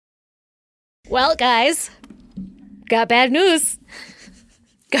Well, guys, got bad news.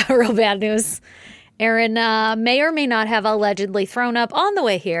 Got real bad news. Erin may or may not have allegedly thrown up on the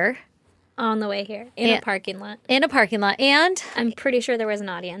way here. On the way here. In a parking lot. In a parking lot. And I'm pretty sure there was an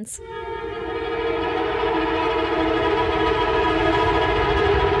audience.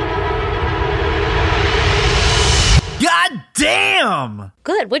 God damn!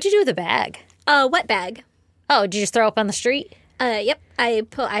 good. What'd you do with the bag? Wet bag. Oh, did you just throw up on the street? Yep. I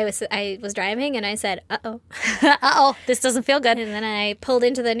was driving and I said, uh-oh. Uh-oh, this doesn't feel good. And then I pulled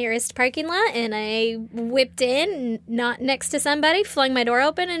into the nearest parking lot and I whipped in, not next to somebody, flung my door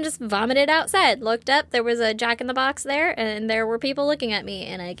open and just vomited outside. Looked up, there was a Jack in the Box there and there were people looking at me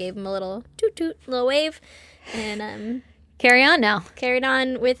and I gave them a little toot toot, little wave and Carry on now. carried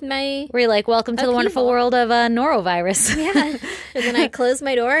on with my... We're like, welcome to the wonderful world of norovirus. Yeah. And then I closed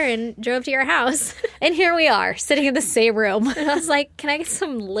my door and drove to your house. And here we are, sitting in the same room. And I was like, can I get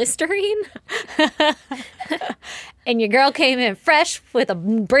some Listerine? And your girl came in fresh with a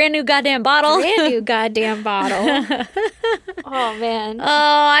brand new goddamn bottle. Brand new goddamn bottle. Oh, man. Oh,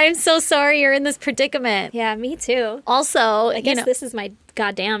 I'm so sorry you're in this predicament. Yeah, me too. Also, I guess this is my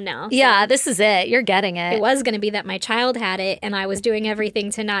goddamn now. So yeah, this is it. You're getting it. it was going to be that my child had it and I was doing everything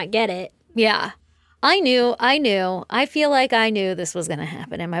to not get it. Yeah. I knew. I feel like I knew this was going to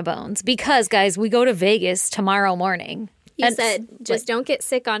happen in my bones. Because, guys, we go to Vegas tomorrow morning. You And said, just don't get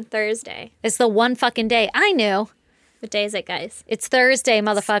sick on Thursday. it's the one fucking day. I knew. What day is it, guys? It's Thursday,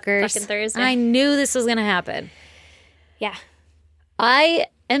 motherfuckers. fucking Thursday. I knew this was going to happen. Yeah. I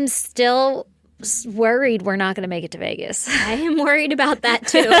am still worried we're not going to make it to Vegas. I am worried about that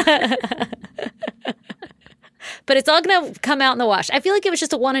too. But it's all going to come out in the wash. I feel like it was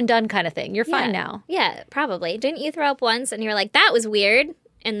just a one and done kind of thing. You're fine now. Yeah, probably. Didn't you throw up once and you're like, that was weird?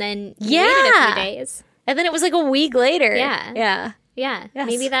 And then you Yeah. waited a few days. And then it was like a week later. Yeah. Yeah. Yeah. Yes.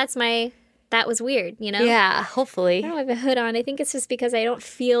 Maybe that's that was weird, you know? Yeah, hopefully. I don't have a hood on. I think it's just because I don't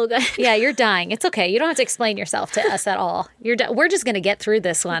feel good. Yeah, you're dying. It's okay. You don't have to explain yourself to us at all. We're just going to get through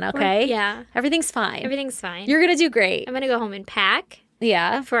this one, okay? Yeah. Everything's fine. Everything's fine. You're going to do great. I'm going to go home and pack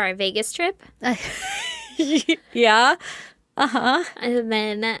Yeah. for our Vegas trip. Yeah. And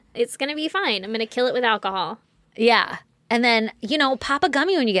then it's going to be fine. I'm going to kill it with alcohol. Yeah. And then, pop a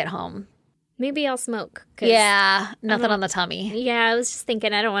gummy when you get home. Maybe I'll smoke. 'Cause Yeah. Nothing on the tummy. Yeah, I was just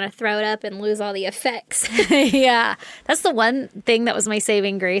thinking I don't want to throw it up and lose all the effects. Yeah. That's the one thing that was my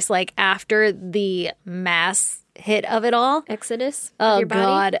saving grace. Like after the mass hit of it all. Exodus Oh, of your body.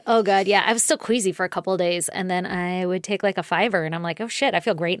 God. Oh, God. Yeah. I was still queasy for a couple of days. And then I would take like a 5 and I'm like, oh, shit, I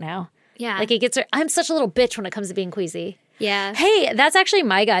feel great now. Yeah. Like I'm such a little bitch when it comes to being queasy. Yeah. Hey, that's actually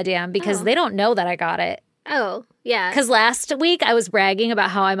my goddamn because they don't know that I got it. Oh, yeah. Because last week I was bragging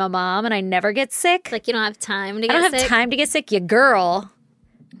about how I'm a mom and I never get sick. Like you don't have time to I get don't have sick. time to get sick. You girl.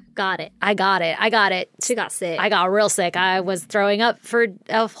 Got it. I got it. She got sick. I got real sick. I was throwing up for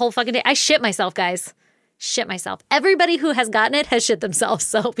a whole fucking day. I shit myself, guys. Shit myself. Everybody who has gotten it has shit themselves.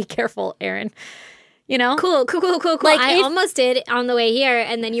 So be careful, Erin. Cool. Like, I if- almost did on the way here,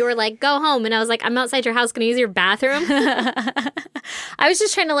 and then you were like, go home. And I was like, I'm outside your house. Can I use your bathroom? I was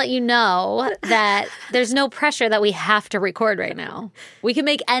just trying to let you know that there's no pressure that we have to record right now. We can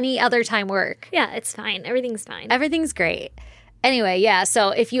make any other time work. Yeah, it's fine. Everything's fine. Everything's great. Anyway, yeah, so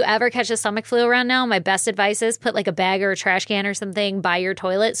if you ever catch a stomach flu around now, my best advice is put like a bag or a trash can or something by your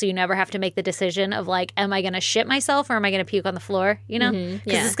toilet so you never have to make the decision of like, am I going to shit myself or am I going to puke on the floor? Because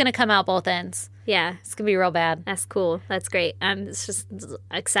yeah. it's going to come out both ends. Yeah, It's going to be real bad. that's cool. That's great. I'm just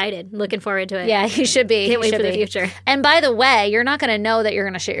excited. Looking forward to it. Yeah, you should be. Can't You wait should for the be. future. And by the way, you're not going to know that you're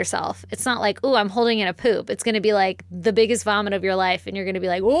going to shit yourself. It's not like, ooh, I'm holding in a poop. It's going to be like the biggest vomit of your life. And you're going to be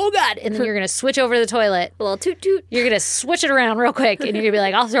like, oh, God. And then you're going to switch over to the toilet. A little toot toot. You're going to switch it around real quick. And you're going to be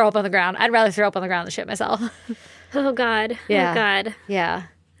like, I'll throw up on the ground. I'd rather throw up on the ground than shit myself. Oh, God. Yeah. Oh, God. Yeah.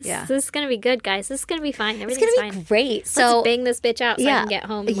 Yeah. This is going to be good, guys. This is going to be fine. It's Everything's going to fine. be great. Let's So, bang this bitch out so I can get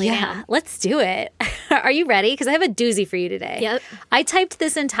home and lay down. let's do it. Are you ready? Because I have a doozy for you today. Yep. I typed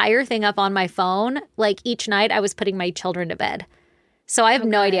this entire thing up on my phone. Like each night I was putting my children to bed. So I have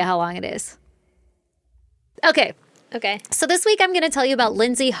no idea how long it is. Okay. Okay. So this week I'm going to tell you about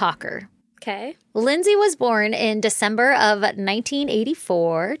Lindsay Hawker. Okay. Lindsay was born in December of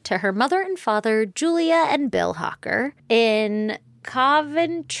 1984 to her mother and father, Julia and Bill Hawker, in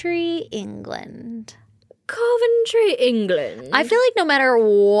Coventry, England. Coventry, England. I feel like no matter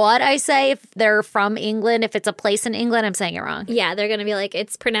what I say, if they're from England, if it's a place in England, I'm saying it wrong. Yeah, they're going to be like,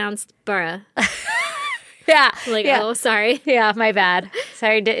 it's pronounced borough. Yeah. Like, yeah. oh, sorry. Yeah, my bad.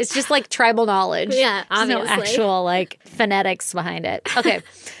 Sorry. It's just like tribal knowledge. Yeah, There's no obviously. actual like phonetics behind it. Okay.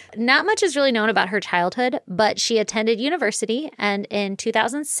 Not much is really known about her childhood, but she attended university, and in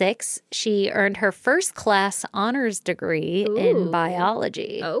 2006, she earned her first class honors degree in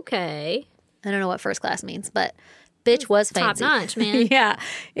biology. Okay. I don't know what first class means, but bitch was fancy. Top notch, man.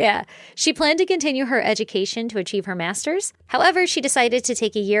 Yeah. She planned to continue her education to achieve her master's. However, she decided to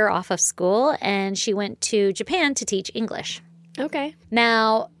take a year off of school, and she went to Japan to teach English. Okay.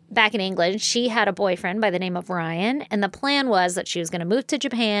 Now, back in England, she had a boyfriend by the name of Ryan, and the plan was that she was going to move to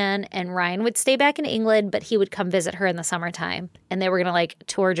Japan, and Ryan would stay back in England, but he would come visit her in the summertime, and they were going to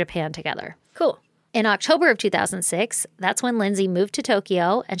tour Japan together. Cool. In October of 2006, that's when Lindsay moved to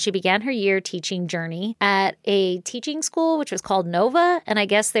Tokyo, and she began her year teaching journey at a teaching school, which was called Nova, and I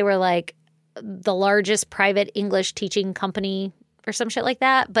guess they were the largest private English teaching company or some shit like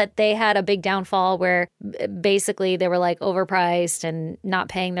that. But they had a big downfall where basically they were overpriced and not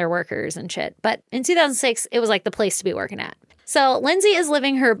paying their workers and shit. But in 2006, it was the place to be working at. So Lindsay is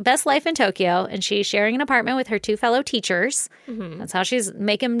living her best life in Tokyo, and she's sharing an apartment with her 2 fellow teachers. Mm-hmm. That's how she's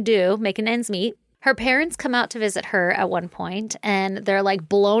making ends meet. Her parents come out to visit her at one point, and they're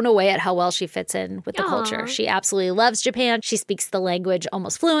blown away at how well she fits in with the culture. She absolutely loves Japan. She speaks the language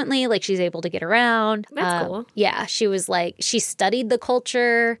almost fluently, she's able to get around. That's cool. Yeah, she was she studied the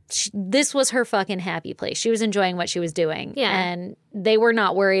culture. This was her fucking happy place. She was enjoying what she was doing. Yeah. And they were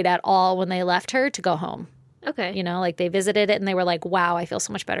not worried at all when they left her to go home. Okay. They visited it, and they were wow, I feel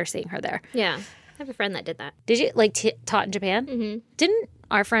so much better seeing her there. Yeah. I have a friend that did that. Did you, taught in Japan? Mm-hmm. Didn't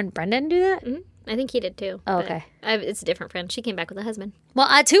our friend Brendan do that? Mm-hmm. I think he did too. Oh, okay. It's a different friend. She came back with a husband. Well,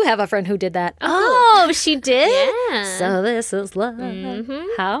 I too have a friend who did that. Oh, she did? Yeah. So this is love. Mm-hmm.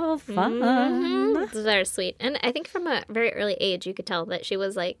 How fun. Mm-hmm. It's very sweet. And I think from a very early age, you could tell that she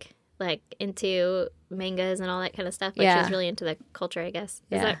was into mangas and all that kind of stuff. She was really into the culture, I guess.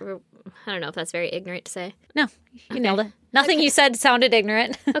 Yeah. I don't know if that's very ignorant to say. No, you nailed it. Nothing you said sounded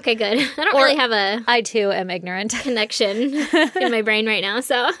ignorant. Okay, good. I don't really have a I too am ignorant connection in my brain right now,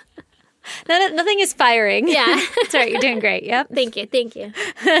 so nothing is firing. Yeah. It's all right. You're doing great. Yep. Thank you.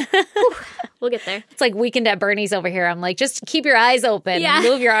 We'll get there. It's like Weekend at Bernie's over here. I'm just keep your eyes open. Yeah. And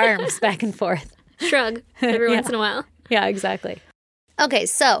move your arms back and forth. Shrug every once in a while. Yeah, exactly. Okay,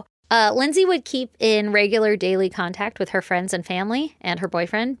 so Lindsay would keep in regular daily contact with her friends and family and her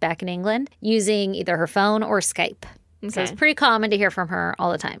boyfriend back in England using either her phone or Skype. Okay. So it's pretty common to hear from her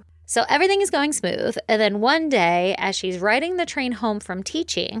all the time. So everything is going smooth. And then one day, as she's riding the train home from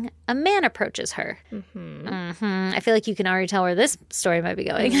teaching, a man approaches her. Mm-hmm. Mm-hmm. I feel like you can already tell where this story might be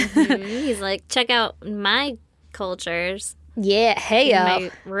going. Mm-hmm. He's like, check out my cultures. Yeah, hey, in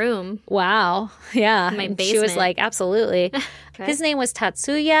my room. Wow. Yeah. In my basement. She was like, absolutely. Okay. His name was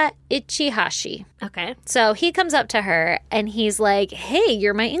Tatsuya Ichihashi. Okay. So he comes up to her and he's like, hey,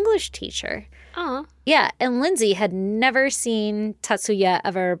 you're my English teacher. Oh. Yeah. And Lindsay had never seen Tatsuya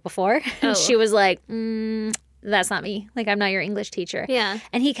ever before. Oh. She was like, that's not me. I'm not your English teacher. Yeah.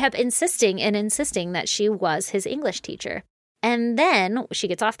 And he kept insisting that she was his English teacher. And then she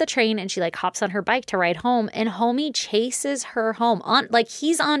gets off the train and she hops on her bike to ride home, and homie chases her home on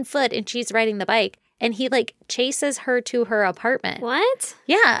he's on foot and she's riding the bike, and he chases her to her apartment. What?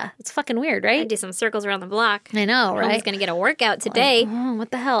 Yeah, it's fucking weird, right? I do some circles around the block. I know, right? Homie's gonna get a workout today. Oh, what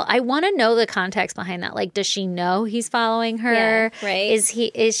the hell? I want to know the context behind that. Does she know he's following her? Yeah, right. Is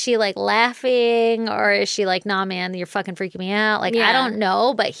she laughing, or is she nah, man, you're fucking freaking me out? I don't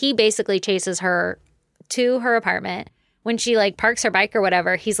know, but he basically chases her to her apartment. When she parks her bike or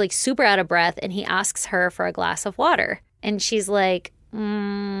whatever, he's super out of breath, and he asks her for a glass of water. And she's like,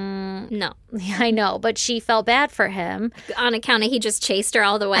 no. Yeah, I know, but she felt bad for him. On account of he just chased her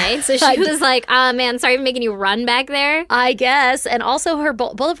all the way. So she was like, man, sorry for making you run back there. I guess. And also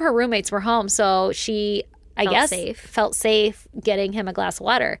both of her roommates were home, so she, felt safe getting him a glass of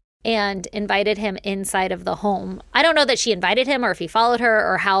water and invited him inside of the home. I don't know that she invited him or if he followed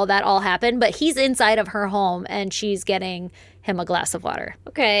her or how that all happened, but he's inside of her home and she's getting him a glass of water.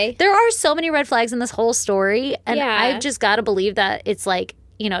 Okay. There are so many red flags in this whole story, and I've just got to believe that it's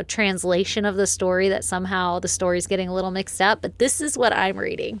translation of the story, that somehow the story's getting a little mixed up, but this is what I'm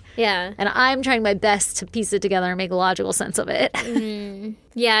reading. Yeah. And I'm trying my best to piece it together and make logical sense of it. Mm.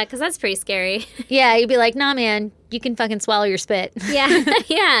 Yeah, because that's pretty scary. Yeah, you'd be like, nah, man, you can fucking swallow your spit. Yeah,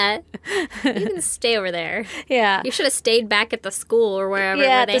 yeah. You can stay over there. Yeah. You should have stayed back at the school or wherever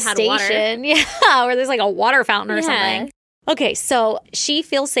where they had station. Water. Yeah, where there's a water fountain or something. Okay, so she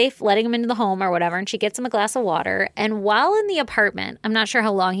feels safe letting him into the home or whatever, and she gets him a glass of water. And while in the apartment, I'm not sure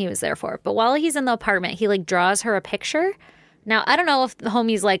how long he was there for, but while he's in the apartment, he draws her a picture. Now, I don't know if the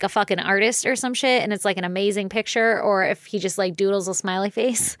homie's a fucking artist or some shit, and it's an amazing picture, or if he just doodles a smiley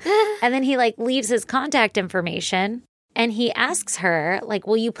face. And then he leaves his contact information. And he asks her, like,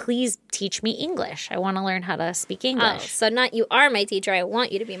 will you please teach me English? I want to learn how to speak Oh, English. so not you are my teacher. I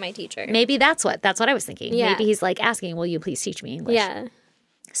want you to be my teacher. Maybe that's what I was thinking. Yeah. Maybe he's like asking, will you please teach me English? Yeah.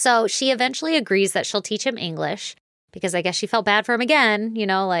 So she eventually agrees that she'll teach him English because I guess she felt bad for him again,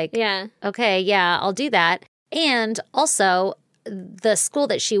 like, Yeah. okay, yeah, I'll do that. And also, the school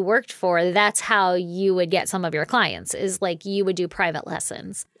that she worked for, that's how you would get some of your clients, is like you would do private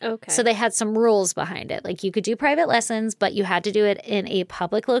lessons. Okay. So they had some rules behind it. Like you could do private lessons, but you had to do it in a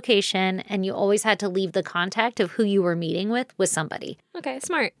public location and you always had to leave the contact of who you were meeting with somebody. Okay,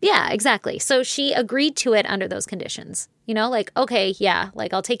 smart. Yeah, exactly. So she agreed to it under those conditions. Like, okay, yeah,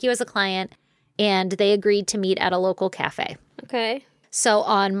 like I'll take you as a client. And they agreed to meet at a local cafe. Okay. So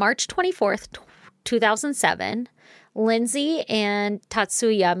on March 24th, 2007, Lindsay and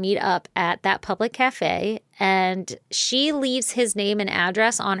Tatsuya meet up at that public cafe, and she leaves his name and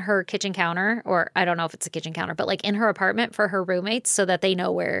address on her kitchen counter, or I don't know if it's a kitchen counter, but like in her apartment for her roommates so that they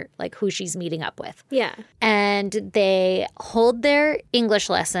know who she's meeting up with. Yeah. And they hold their English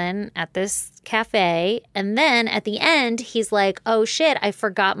lesson at this cafe, and then at the end, he's like, oh shit, I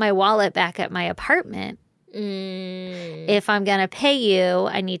forgot my wallet back at my apartment. If I'm going to pay you,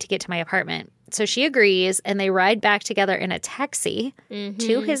 I need to get to my apartment. So she agrees, and they ride back together in a taxi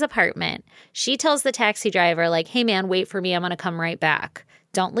to his apartment. She tells the taxi driver, like, hey, man, wait for me. I'm going to come right back.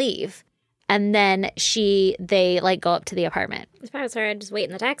 Don't leave. And then they go up to the apartment. If I was her, I'd just wait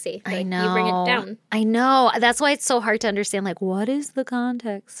in the taxi. I know. You bring it down. I know. That's why it's so hard to understand, like, what is the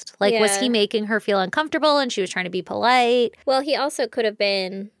context? Like, was he making her feel uncomfortable and she was trying to be polite? Well, he also could have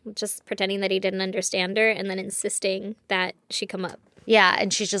been just pretending that he didn't understand her and then insisting that she come up. Yeah,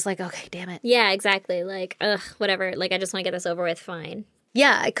 and she's just like, okay, damn it. Yeah, exactly. Like, ugh, whatever. Like, I just want to get this over with. Fine.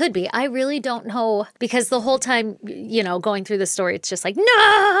 Yeah, it could be. I really don't know because the whole time, going through the story, it's just like,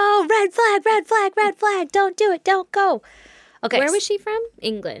 no, red flag, red flag, red flag. Don't do it. Don't go. Okay. Where was she from?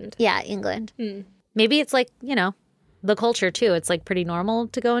 England. Yeah, England. Maybe it's like, the culture too. It's like pretty normal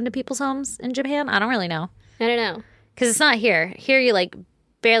to go into people's homes in Japan. I don't really know. I don't know. Because it's not here. Here you like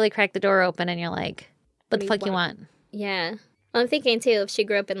barely crack the door open and you're like, what the fuck you want? Yeah. Well, I'm thinking too, if she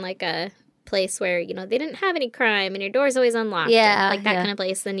grew up in like a place where, they didn't have any crime and your door's always unlocked. Yeah. Like that kind of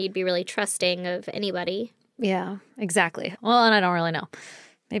place, then you'd be really trusting of anybody. Yeah, exactly. Well, and I don't really know.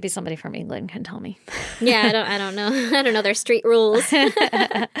 Maybe somebody from England can tell me. Yeah, I don't know. I don't know their street rules.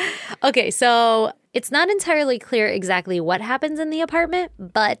 Okay, so it's not entirely clear exactly what happens in the apartment,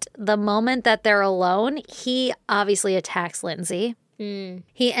 but the moment that they're alone, he obviously attacks Lindsay.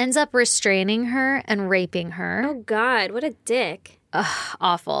 He ends up restraining her and raping her. Oh, God, what a dick. Ugh,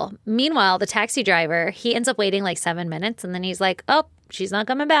 awful. Meanwhile, the taxi driver, he ends up waiting like 7 minutes, and then he's like, oh, she's not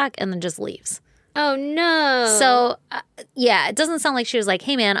coming back, and then just leaves. Oh, no. So, yeah, it doesn't sound like she was like,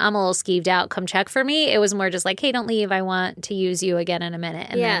 hey, man, I'm a little skeeved out. Come check for me. It was more just like, hey, don't leave. I want to use you again in a minute.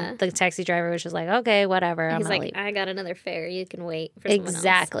 And then the taxi driver was just like, okay, whatever. I'm going to leave. I got another fare. You can wait for someone else.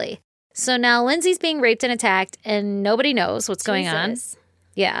 Exactly. So now Lindsay's being raped and attacked, and nobody knows what's going on.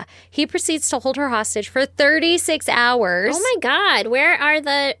 Yeah. He proceeds to hold her hostage for 36 hours. Oh, my God. Where are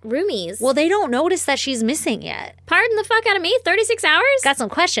the roomies? Well, they don't notice that she's missing yet. Pardon the fuck out of me? 36 hours? Got some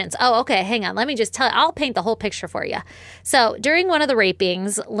questions. Oh, okay. Hang on. Let me just I'll paint the whole picture for you. So during one of the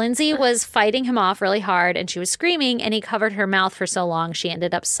rapings, Lindsay was fighting him off really hard, and she was screaming, and he covered her mouth for so long she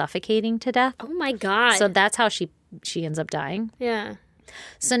ended up suffocating to death. Oh, my God. So that's how she ends up dying. Yeah.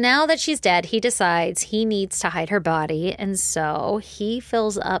 So now that she's dead, he decides he needs to hide her body, and so he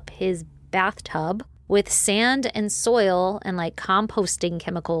fills up his bathtub with sand and soil and like composting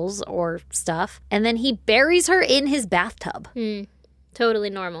chemicals or stuff, and then he buries her in his bathtub. Totally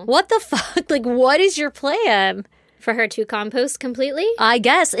normal. What the fuck? Like, what is your plan? For her to compost completely? I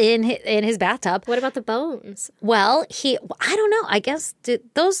guess in his bathtub. What about the bones? Well, I don't know. I guess do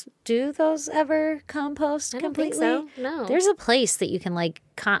those ever compost completely? I don't think so. No. There's a place that you can like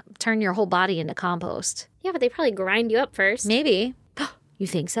turn your whole body into compost. Yeah, but they probably grind you up first. Maybe. You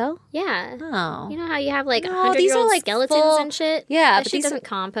think so? Yeah. Oh. You know how you have like No, these are 100-year-old like skeletons full- and shit? Yeah, That but shit these doesn't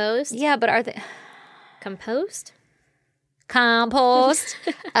compost. Yeah, but are they Compost? compost?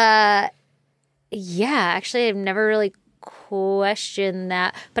 Yeah, actually, I've never really questioned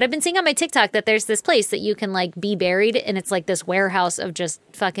that. But I've been seeing on my TikTok that there's this place that you can like be buried, and it's like this warehouse of just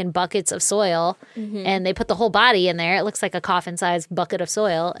fucking buckets of soil, and they put the whole body in there. It looks like a coffin-sized bucket of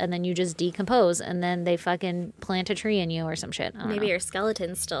soil, and then you just decompose, and then they fucking plant a tree in you or some shit. I don't Maybe know. your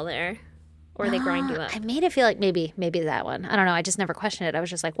skeleton's still there. Or they grind you up. I made it feel like maybe that one. I don't know. I just never questioned it. I was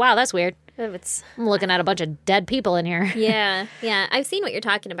just like, wow, that's weird. It's I'm looking at a bunch of dead people in here. Yeah. I've seen what you're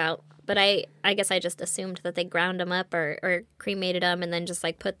talking about, but I guess I just assumed that they ground them up or cremated them and then just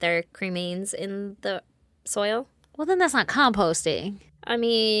like put their cremains in the soil. Well, then that's not composting. I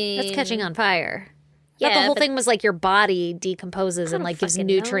mean... That's catching on fire. Yeah, The whole but- thing was like your body decomposes and like gives fucking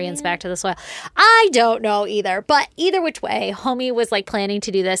know, nutrients man. back to the soil. I don't know either. But either which way, homie was like planning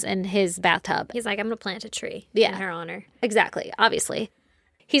to do this in his bathtub. He's like, I'm going to plant a tree Yeah. in her honor. Exactly. Obviously.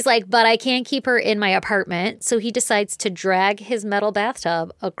 He's like, but I can't keep her in my apartment. So he decides to drag his metal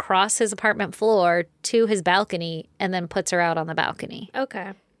bathtub across his apartment floor to his balcony and then puts her out on the balcony.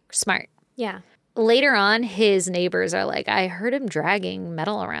 Okay. Smart. Yeah. Later on, his neighbors are like, I heard him dragging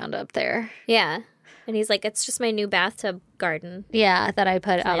metal around up there. Yeah. And he's like, it's just my new bathtub garden. Yeah, that I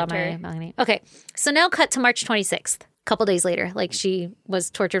put out on my Planter. balcony. Okay. So now cut to March 26th. A couple days later. Like she was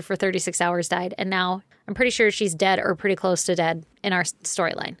tortured for 36 hours, died. And now I'm pretty sure she's dead or pretty close to dead in our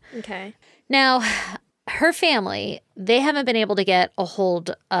storyline. Okay. Now, her family, they haven't been able to get a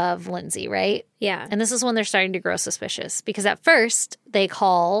hold of Lindsay, right? Yeah. And this is when they're starting to grow suspicious because at first they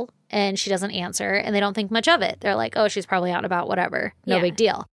call and she doesn't answer and they don't think much of it. They're like, oh, she's probably out and about, whatever. No Yeah. big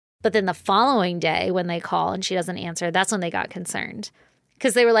deal. But then the following day when they call and she doesn't answer, that's when they got concerned.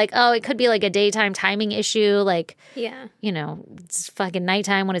 Because they were like, oh, it could be like a daytime timing issue. Like, Yeah. you know, it's fucking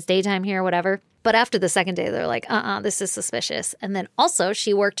nighttime when it's daytime here, whatever. But after the second day, they're like, this is suspicious. And then also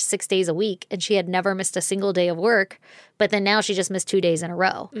she worked 6 days a week and she had never missed a single day of work. But then now she just missed 2 days in a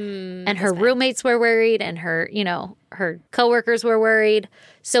row. And her roommates were worried and her, her coworkers were worried.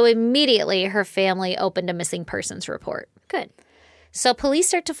 So immediately her family opened a missing persons report. Good. So police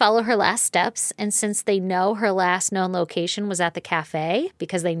start to follow her last steps. And since they know her last known location was at the cafe,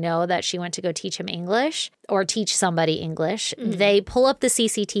 because they know that she went to go teach him English or teach somebody English, they pull up the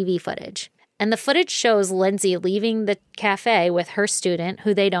CCTV footage. And the footage shows Lindsay leaving the cafe with her student,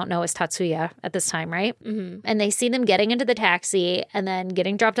 who they don't know is Tatsuya at this time, right? Mm-hmm. And they see them getting into the taxi and then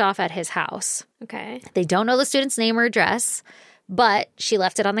getting dropped off at his house. Okay. They don't know the student's name or address, but she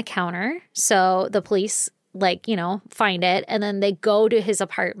left it on the counter. So the police, find it, and then they go to his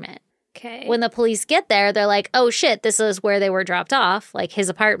apartment. Okay. When the police get there, they're like, oh shit, this is where they were dropped off. Like his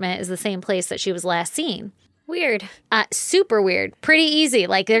apartment is the same place that she was last seen. Weird. Super weird. Pretty easy.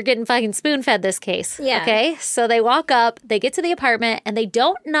 Like they're getting fucking spoon-fed this case. Yeah. Okay? So they walk up, they get to the apartment, and they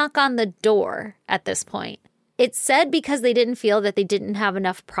don't knock on the door at this point. It's said because they didn't feel that they didn't have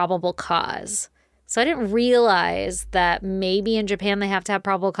enough probable cause. So I didn't realize that maybe in Japan they have to have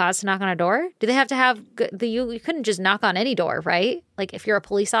probable cause to knock on a door. Do they have to have you couldn't just knock on any door, right? Like if you're a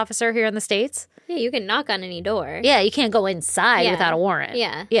police officer here in the States? Yeah, you can knock on any door. Yeah, you can't go inside Yeah. without a warrant.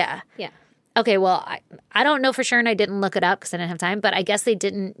 Yeah. Yeah. Yeah. Okay, well, I don't know for sure, and I didn't look it up because I didn't have time, but I guess they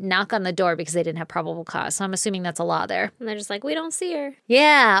didn't knock on the door because they didn't have probable cause. So I'm assuming that's a law there. And they're just like, we don't see her.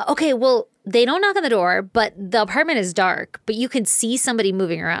 Yeah. Okay, well, they don't knock on the door, but the apartment is dark, but you can see somebody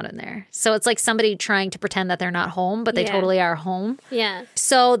moving around in there. So it's like somebody trying to pretend that they're not home, but they Yeah. totally are home. Yeah.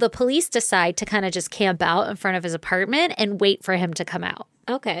 So the police decide to kind of just camp out in front of his apartment and wait for him to come out.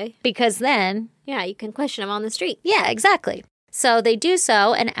 Okay. Because then Yeah, you can question him on the street. yeah, exactly. So they do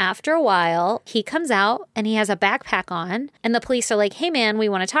so, and after a while, he comes out and he has a backpack on, and the police are like, hey man, we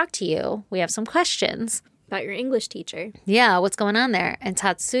want to talk to you. We have some questions. About your English teacher. Yeah, what's going on there? And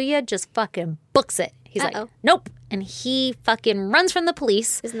Tatsuya just fucking books it. He's like, Uh-oh. nope. And he fucking runs from the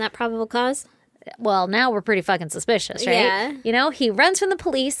police. Isn't that probable cause? Well, now we're pretty fucking suspicious, right? Yeah. You know, he runs from the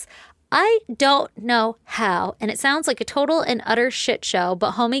police. I don't know how. And it sounds like a total and utter shit show,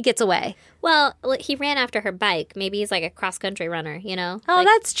 but homie gets away. Well, he ran after her bike. Maybe he's like a cross-country runner, you know? Oh, Like,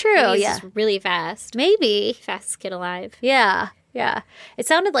 that's true. maybe he's Yeah. just really fast. Maybe. Fastest kid alive. Yeah. Yeah. It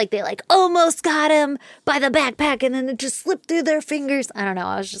sounded like they almost got him by the backpack and then it just slipped through their fingers. I don't know.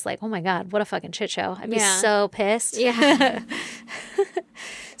 I was just like, oh my God, what a fucking shit show. I'd be Yeah. so pissed. Yeah.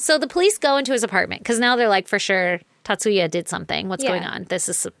 So the police go into his apartment because now they're like, for sure, Tatsuya did something. What's Yeah. going on? This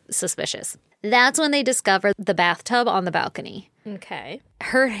is suspicious. That's when they discover the bathtub on the balcony. Okay.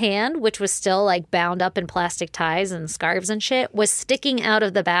 Her hand, which was still bound up in plastic ties and scarves and shit, was sticking out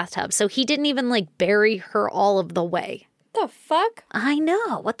of the bathtub. So he didn't even bury her all of the way. The fuck? I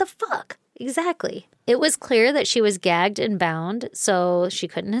know. What the fuck? Exactly. It was clear that she was gagged and bound, so she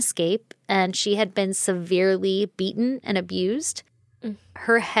couldn't escape, and she had been severely beaten and abused.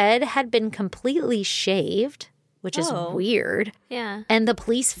 Her head had been completely shaved, which is Oh. weird. Yeah. And the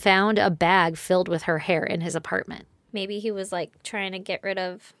police found a bag filled with her hair in his apartment. Maybe he was trying to get rid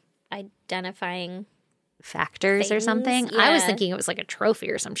of identifying. Factors or Things? something. I was Yeah. thinking it was a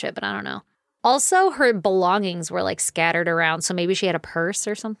trophy or some shit, but I don't know. Also, her belongings were scattered around, so maybe she had a purse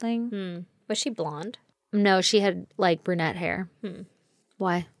or something. Was she blonde? No, she had brunette hair.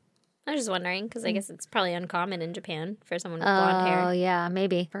 Why? I was just wondering, because I guess it's probably uncommon in Japan for someone with blonde hair. Oh, yeah,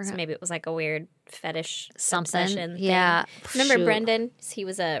 maybe. So maybe it was like a weird fetish Something. obsession Yeah. thing. Remember Shoot. Brendan? He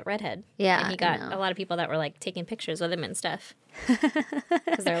was a redhead. Yeah, And he I got know. a lot of people that were like taking pictures with him and stuff.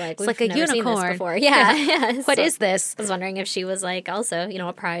 Because they're like, we've like a never seen unicorn. this before. Yeah. yeah. What So is this? I was wondering if she was like also,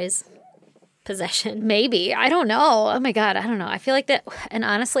 a prize possession. Maybe. I don't know. Oh my God. I don't know. I feel like that. And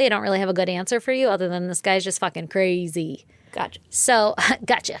honestly, I don't really have a good answer for you other than this guy's just fucking crazy. Gotcha. So,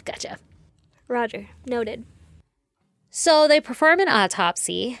 gotcha. Roger. Noted. So they perform an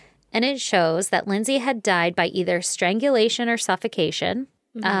autopsy, and it shows that Lindsay had died by either strangulation or suffocation.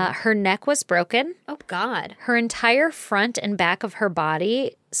 Her neck was broken. Oh, God. Her entire front and back of her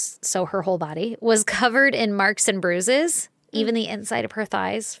body, so her whole body, was covered in marks and bruises, even the inside of her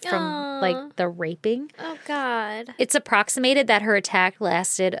thighs from like the raping. Oh, God. It's approximated that her attack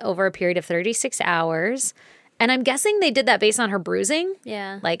lasted over a period of 36 hours. And I'm guessing they did that based on her bruising,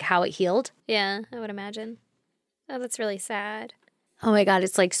 Yeah. like how it healed. Yeah, I would imagine. Oh, that's really sad. Oh my God,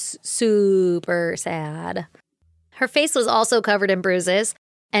 it's like super sad. Her face was also covered in bruises,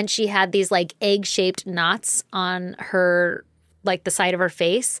 and she had these like egg-shaped knots on her, like the side of her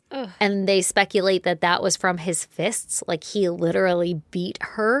face. Ugh. And they speculate that that was from his fists. Like he literally beat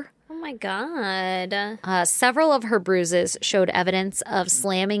her. Oh, my God. Several of her bruises showed evidence of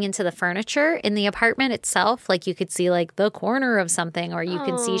slamming into the furniture in the apartment itself. Like you could see like the corner of something, or you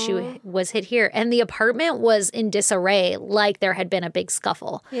could see she was hit here. And the apartment was in disarray, like there had been a big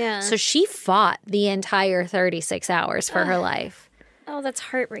scuffle. Yeah. So she fought the entire 36 hours for her life. Oh, that's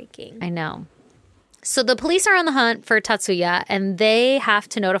heartbreaking. I know. So the police are on the hunt for Tatsuya, and they have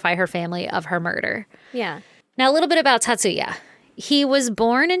to notify her family of her murder. Yeah. Now, a little bit about Tatsuya. He was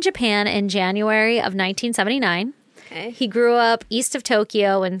born in Japan in January of 1979. Okay. He grew up east of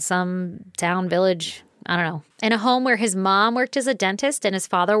Tokyo in some town village, I don't know, in a home where his mom worked as a dentist and his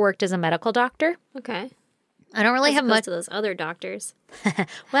father worked as a medical doctor. Okay. I don't really As have opposed much. to those other doctors.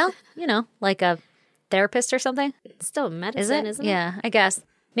 Well, like a therapist or something. It's still Is medicine, it? isn't it? Yeah, I guess.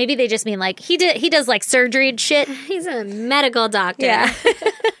 Maybe they just mean like he does like surgery and shit. He's a medical doctor. Yeah.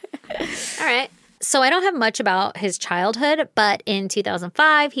 All right. So I don't have much about his childhood, but in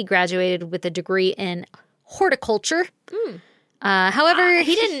 2005, he graduated with a degree in horticulture. However,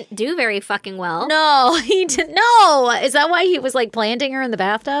 He didn't do very fucking well. No, he didn't. No. Is that why he was like planting her in the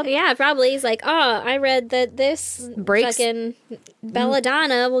bathtub? Yeah, probably. He's like, I read that this Breaks- fucking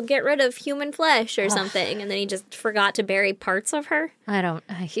belladonna will get rid of human flesh or something. And then he just forgot to bury parts of her. I don't,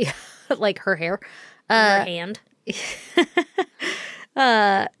 like her hair. In her hand.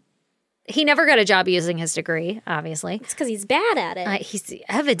 He never got a job using his degree, obviously. It's because he's bad at it. He's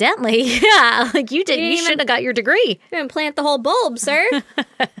evidently, yeah, like you did. You even- shouldn't have got your degree. You're going to plant the whole bulb, sir. You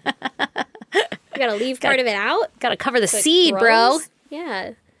got to leave part of it out. Got to cover the so it seed, bro. grows.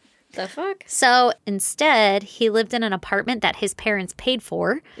 Yeah. The fuck? So instead, he lived in an apartment that his parents paid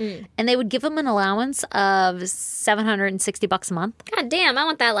for, and they would give him an allowance of $760 a month. God damn, I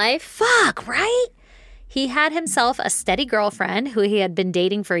want that life. Fuck, right? He had himself a steady girlfriend who he had been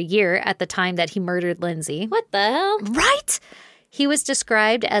dating for a year at the time that he murdered Lindsay. What the hell? Right? He was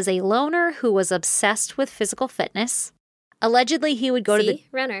described as a loner who was obsessed with physical fitness. Allegedly, he would go to the...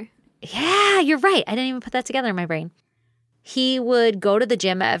 runner. Yeah, you're right. I didn't even put that together in my brain. He would go to the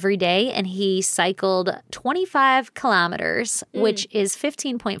gym every day, and he cycled 25 kilometers, which is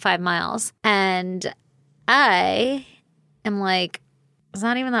 15.5 miles. And I am like, it's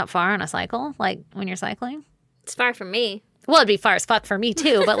not even that far on a cycle, like when you're cycling. It's far from me. Well, it'd be far as fuck for me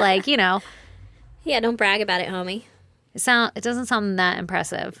too, but like, Yeah, don't brag about it, homie. it doesn't sound that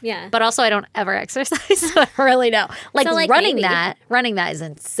impressive. Yeah. But also I don't ever exercise, so I don't really know. Like, So, like, running maybe. that is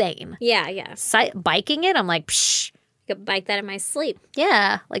insane. Yeah, yeah. Biking it, I'm like, psh, I could bike that in my sleep.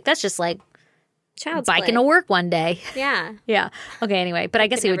 yeah. Like that's just like Child's biking play. to work one day. Yeah. Yeah. Okay, anyway. But I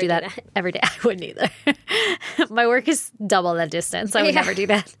guess could he would do never that do that. every day. I wouldn't either. My work is double that distance. I would Yeah. never do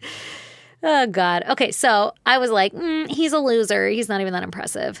that. Oh, God. Okay, so I was like, he's a loser. He's not even that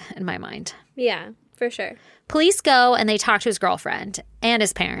impressive in my mind. Yeah, for sure. Police go and they talk to his girlfriend and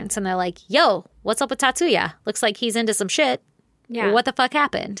his parents. And they're like, yo, what's up with Tatsuya? Looks like he's into some shit. Yeah. What the fuck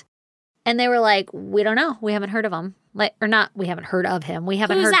happened? And they were like, we don't know. We haven't heard of him. Like, or not, we haven't heard of him. We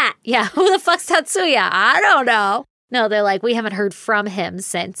haven't Who's heard. that? Yeah, who the fuck's Tatsuya? I don't know. No, they're like, we haven't heard from him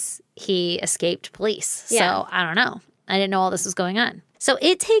since he escaped police. Yeah. So I don't know. I didn't know all this was going on. So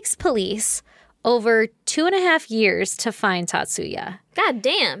it takes police over 2.5 years to find Tatsuya. God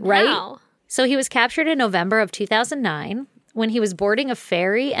damn. Right? How? So he was captured in November of 2009 when he was boarding a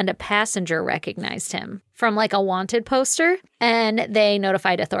ferry, and a passenger recognized him from like a wanted poster, and they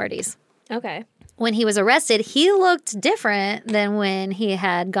notified authorities. Okay. when he was arrested, he looked different than when he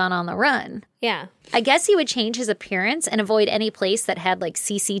had gone on the run. Yeah. I guess he would change his appearance and avoid any place that had like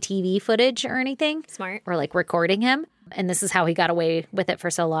CCTV footage or anything. Smart. Or like recording him. And this is how he got away with it for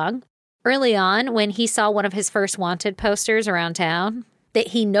so long. Early on, when he saw one of his first wanted posters around town, that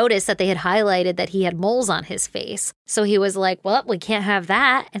he noticed that they had highlighted that he had moles on his face. So he was like, well, we can't have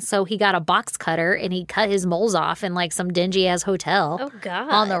that. And so he got a box cutter and he cut his moles off in like some dingy ass hotel Oh, God.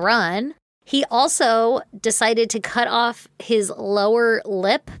 on the run. He also decided to cut off his lower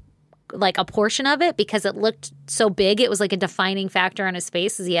lip, like a portion of it, because it looked so big. It was like a defining factor on his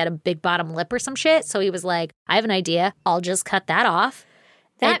face, as he had a big bottom lip or some shit. So he was like, I have an idea. I'll just cut that off.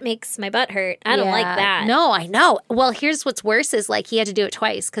 That makes my butt hurt. I don't like that. No, I know. Well, here's what's worse is like he had to do it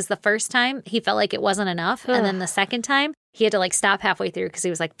twice because the first time he felt like it wasn't enough. And then the second time he had to like stop halfway through because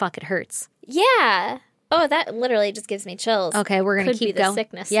he was like, fuck, it hurts. Yeah. Oh, that literally just gives me chills. Okay, we're going to Could be keep the going.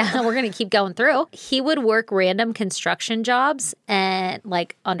 sickness, Yeah, though. we're going to keep going through. He would work random construction jobs and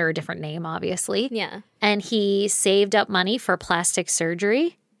like under a different name, obviously. Yeah. And he saved up money for plastic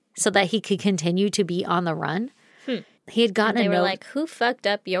surgery so that he could continue to be on the run. He had gotten They a were note. like, who fucked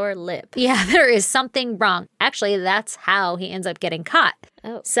up your lip? Yeah, there is something wrong. Actually, that's how he ends up getting caught.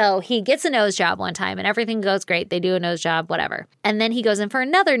 Oh. So he gets a nose job one time and everything goes great. They do a nose job, whatever. And then he goes in for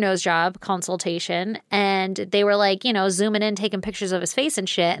another nose job consultation and they were like, you know, zooming in, taking pictures of his face and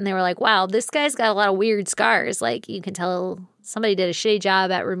shit. And they were like, wow, this guy's got a lot of weird scars. Like you can tell somebody did a shitty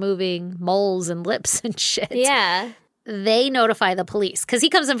job at removing moles and lips and shit. Yeah. They notify the police because he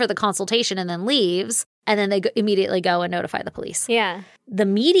comes in for the consultation and then leaves. And then they immediately go and notify the police. Yeah. The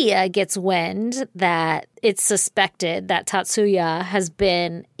media gets wind that it's suspected that Tatsuya has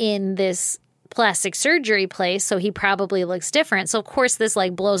been in this plastic surgery place, so he probably looks different. So, of course, this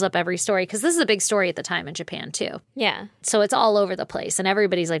like blows up every story because this is a big story at the time in Japan, too. Yeah. So it's all over the place and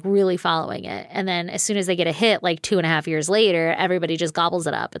everybody's like really following it. And then as soon as they get a hit, like 2.5 years later, everybody just gobbles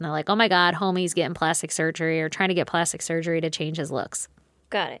it up. And they're like, oh my God, homie's getting plastic surgery or trying to get plastic surgery to change his looks.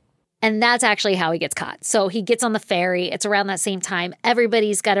 Got it. And that's actually how he gets caught. So he gets on the ferry. It's around that same time.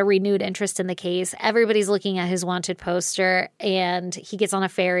 Everybody's got a renewed interest in the case. Everybody's looking at his wanted poster. And he gets on a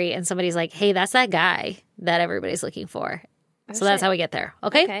ferry and somebody's like, hey, that's that guy that everybody's looking for. So that's how we get there.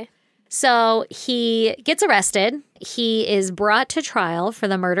 Okay? So he gets arrested. He is brought to trial for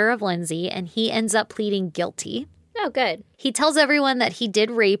the murder of Lindsay. And he ends up pleading guilty. Oh, good. He tells everyone that he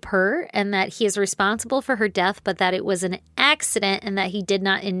did rape her and that he is responsible for her death, but that it was an accident and that he did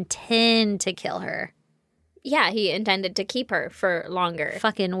not intend to kill her. Yeah, he intended to keep her for longer.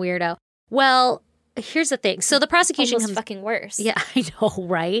 Fucking weirdo. Well, here's the thing. So the prosecution Almost comes... fucking worse. Yeah, I know,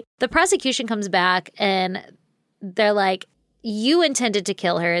 right? The prosecution comes back and they're like, you intended to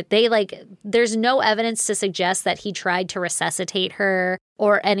kill her. There's no evidence to suggest that he tried to resuscitate her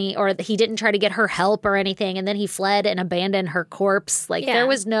or he didn't try to get her help or anything. And then he fled and abandoned her corpse. There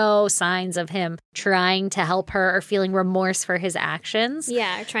was no signs of him trying to help her or feeling remorse for his actions.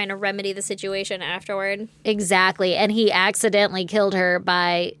 Yeah, trying to remedy the situation afterward. Exactly. And he accidentally killed her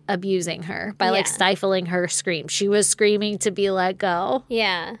by abusing her, by stifling her scream. She was screaming to be let go.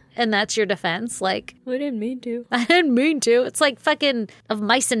 Yeah. And that's your defense. I didn't mean to. I didn't mean to. It's like fucking Of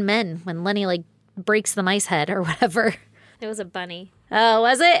Mice and Men when Lenny breaks the mice head or whatever. It was a bunny. Oh,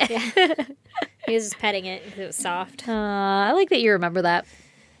 was it? Yeah. He was just petting it because it was soft. I like that you remember that.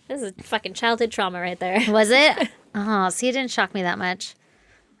 This is fucking childhood trauma right there. Was it? Oh, see, it didn't shock me that much.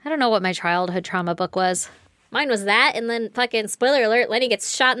 I don't know what my childhood trauma book was. Mine was that, and then fucking, spoiler alert, Lenny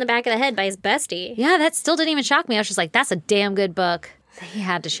gets shot in the back of the head by his bestie. Yeah, that still didn't even shock me. I was just like, that's a damn good book. He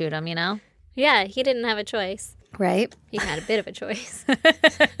had to shoot him, you know? Yeah, he didn't have a choice. Right? He had a bit of a choice.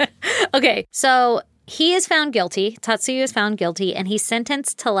 Okay, so he is found guilty. Tatsuya is found guilty, and he's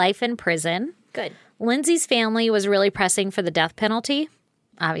sentenced to life in prison. Good. Lindsay's family was really pressing for the death penalty,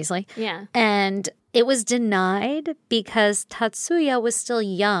 obviously. Yeah. And it was denied because Tatsuya was still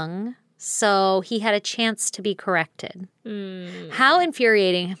young, so he had a chance to be corrected. How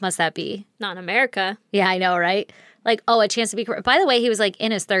infuriating must that be? Not in America. Yeah, I know, right? A chance to be corrected. By the way, he was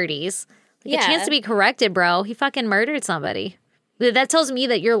in his 30s. A chance to be corrected, bro. He fucking murdered somebody. That tells me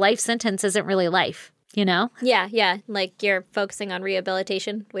that your life sentence isn't really life, you know? Yeah. You're focusing on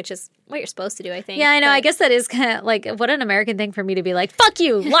rehabilitation, which is what you're supposed to do, I think. Yeah, I know. I guess that is kind of what an American thing for me to be like, fuck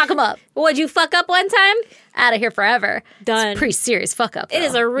you, lock him up. Would you fuck up one time? Out of here forever. Done. It's a pretty serious fuck up. It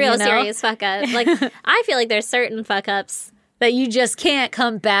is a real serious fuck up. I feel like there's certain fuck ups that you just can't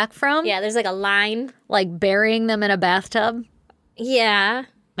come back from. Yeah, there's a line. Like burying them in a bathtub. Yeah.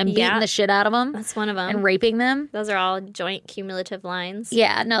 and beating the shit out of them. That's one of them. And raping them. Those are all joint cumulative lines.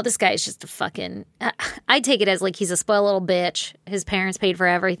 Yeah, no, this guy is just a fucking... I take it as like he's a spoiled little bitch. His parents paid for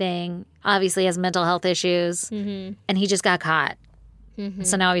everything. Obviously has mental health issues. Mm-hmm. And he just got caught. Mm-hmm.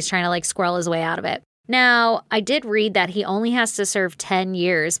 So now he's trying to like squirrel his way out of it. Now, I did read that he only has to serve 10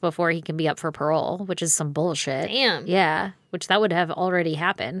 years before he can be up for parole, which is some bullshit. Damn. Yeah, which that would have already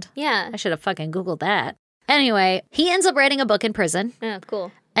happened. Yeah. I should have fucking Googled that. Anyway, he ends up writing a book in prison. Oh,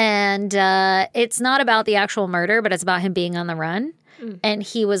 cool. And it's not about the actual murder, but it's about him being on the run. And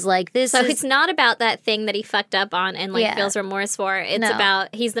he was like, So it's not about that thing that he fucked up on and like feels remorse for. It's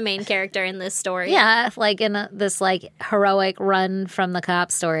about he's the main character in this story. Yeah, like in this like heroic run from the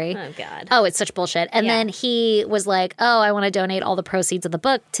cop story. Oh, God. Oh, it's such bullshit. And then he was like, oh, I want to donate all the proceeds of the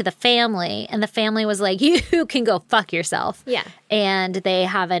book to the family. And the family was like, you can go fuck yourself. Yeah. And they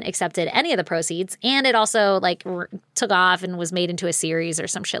haven't accepted any of the proceeds. And it also like took off and was made into a series or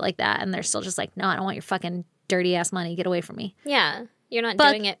some shit like that. And they're still just like, no, I don't want your fucking dirty ass money. Get away from me. Yeah. You're not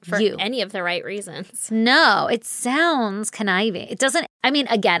doing it for any of the right reasons. No, it sounds conniving. It doesn't. I mean,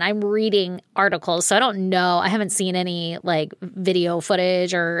 again, I'm reading articles, so I don't know. I haven't seen any like video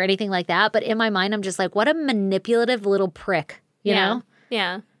footage or anything like that. But in my mind, I'm just like, what a manipulative little prick, you know?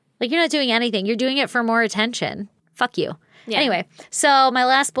 Yeah. Like, you're not doing anything. You're doing it for more attention. Fuck you. Yeah. Anyway, so my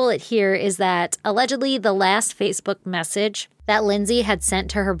last bullet here is that allegedly the last Facebook message that Lindsay had sent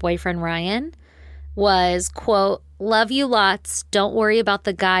to her boyfriend, Ryan, was, quote, love you lots. Don't worry about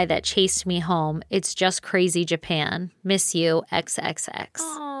the guy that chased me home. It's just crazy Japan. Miss you, XXX.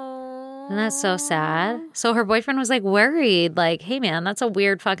 Aww. And that's so sad. So her boyfriend was like worried, like, hey man, that's a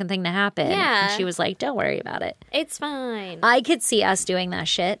weird fucking thing to happen. Yeah. And she was like, don't worry about it. It's fine. I could see us doing that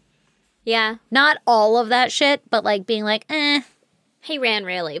shit. Yeah. Not all of that shit, but like being like, he ran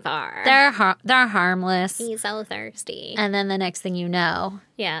really far. they're harmless. He's so thirsty. And then the next thing you know,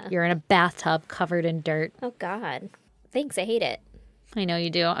 you're in a bathtub covered in dirt. Oh, God. Thanks. I hate it. I know you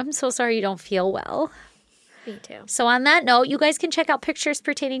do. I'm so sorry you don't feel well. Me too. So on that note, you guys can check out pictures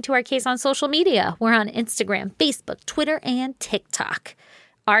pertaining to our case on social media. We're on Instagram, Facebook, Twitter, and TikTok.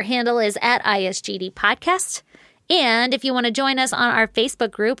 Our handle is at ISGD Podcast. And if you want to join us on our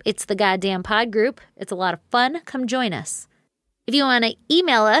Facebook group, it's the Goddamn Pod Group. It's a lot of fun. Come join us. If you want to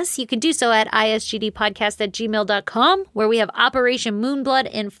email us, you can do so at isgdpodcast@gmail.com, where we have Operation Moonblood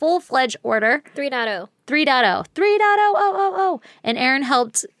in full-fledged order. 3.0. 3.0. And Erin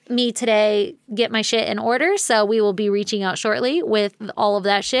helped me today get my shit in order, so we will be reaching out shortly with all of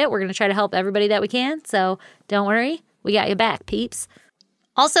that shit. We're going to try to help everybody that we can, so don't worry. We got your back, peeps.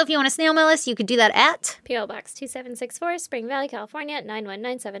 Also, if you want to snail mail us, you could do that at P.O. Box 2764, Spring Valley, California,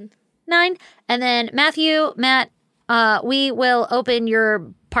 91979. And then Matt, we will open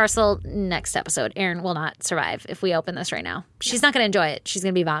your parcel next episode. Erin will not survive if we open this right now. She's not going to enjoy it. She's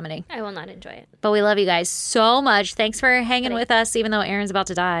going to be vomiting. I will not enjoy it. But we love you guys so much. Thanks for hanging with us, even though Erin's about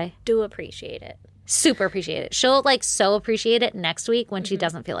to die. Do appreciate it. Super appreciate it. She'll so appreciate it next week when she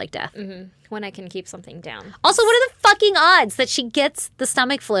doesn't feel like death. Mm-hmm. When I can keep something down. Also, what are the fucking odds that she gets the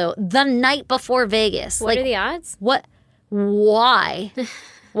stomach flu the night before Vegas? What are the odds? What? Why?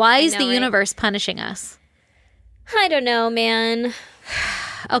 Why is the right? universe punishing us? I don't know, man.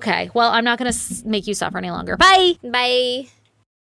 Okay, well, I'm not going to make you suffer any longer. Bye! Bye.